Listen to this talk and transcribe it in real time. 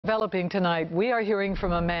Developing tonight, we are hearing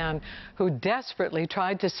from a man who desperately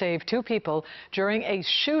tried to save two people during a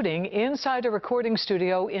shooting inside a recording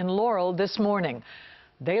studio in Laurel this morning.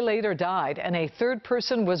 They later died, and a third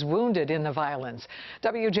person was wounded in the violence.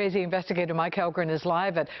 WJZ investigator Mike Helgren is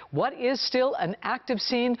live at what is still an active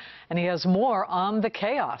scene, and he has more on the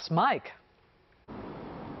chaos. Mike.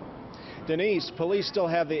 Denise, police still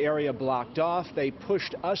have the area blocked off. They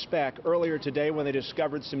pushed us back earlier today when they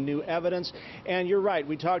discovered some new evidence. And you're right,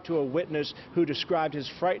 we talked to a witness who described his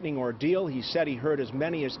frightening ordeal. He said he heard as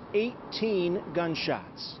many as 18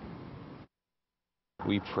 gunshots.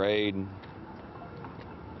 We prayed.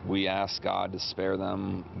 We asked God to spare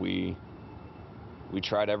them. We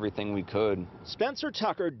tried everything we could. Spencer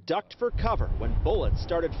Tucker ducked for cover when bullets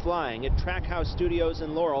started flying at Trackhouse Studios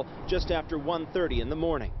in Laurel just after 1:30 in the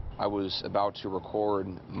morning. I was about to record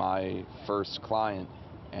my first client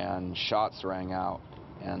and shots rang out,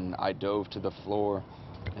 and I dove to the floor,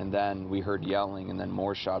 and then we heard yelling, and then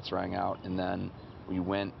more shots rang out, and then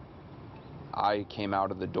I came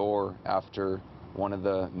out of the door after one of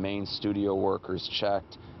the main studio workers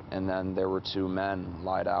checked, and then there were two men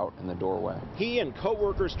lied out in the doorway. He and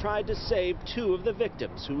co-workers tried to save two of the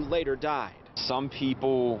victims who later died. Some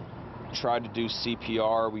people tried to do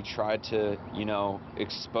CPR. We tried to,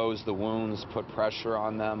 expose the wounds, put pressure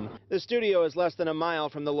on them. The studio is less than a mile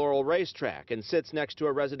from the Laurel racetrack and sits next to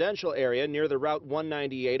a residential area near the Route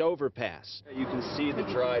 198 overpass. You can see the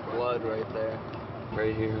dried blood right there,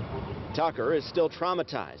 right here. Tucker is still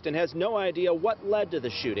traumatized and has no idea what led to the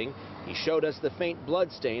shooting. He showed us the faint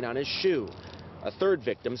blood stain on his shoe. A third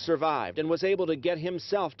victim survived and was able to get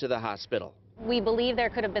himself to the hospital. We believe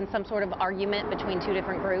there could have been some sort of argument between two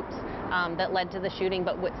different groups that led to the shooting,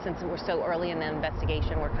 but since we're so early in the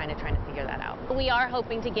investigation, we're kind of trying to figure that out. We are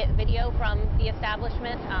hoping to get video from the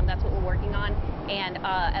establishment. That's what we're working on, and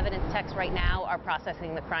evidence techs right now are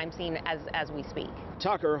processing the crime scene as we speak.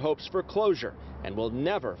 Tucker hopes for closure and will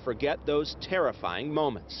never forget those terrifying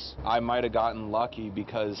moments. I might have gotten lucky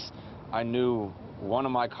because I knew one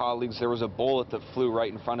of my colleagues, there was a bullet that flew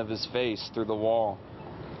right in front of his face through the wall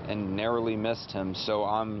and narrowly missed him, so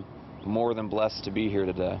I'm more than blessed to be here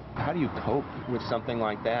today. How do you cope with something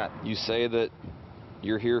like that? You say that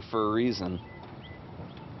you're here for a reason,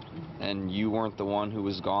 and you weren't the one who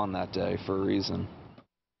was gone that day for a reason.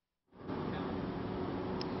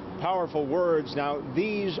 Powerful words. Now,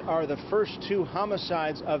 these are the first two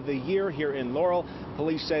homicides of the year here in Laurel.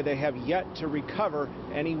 Police say they have yet to recover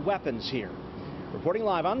any weapons here. Reporting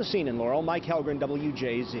live on the scene in Laurel, Mike Helgren,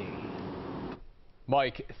 WJZ.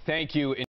 Mike, thank you.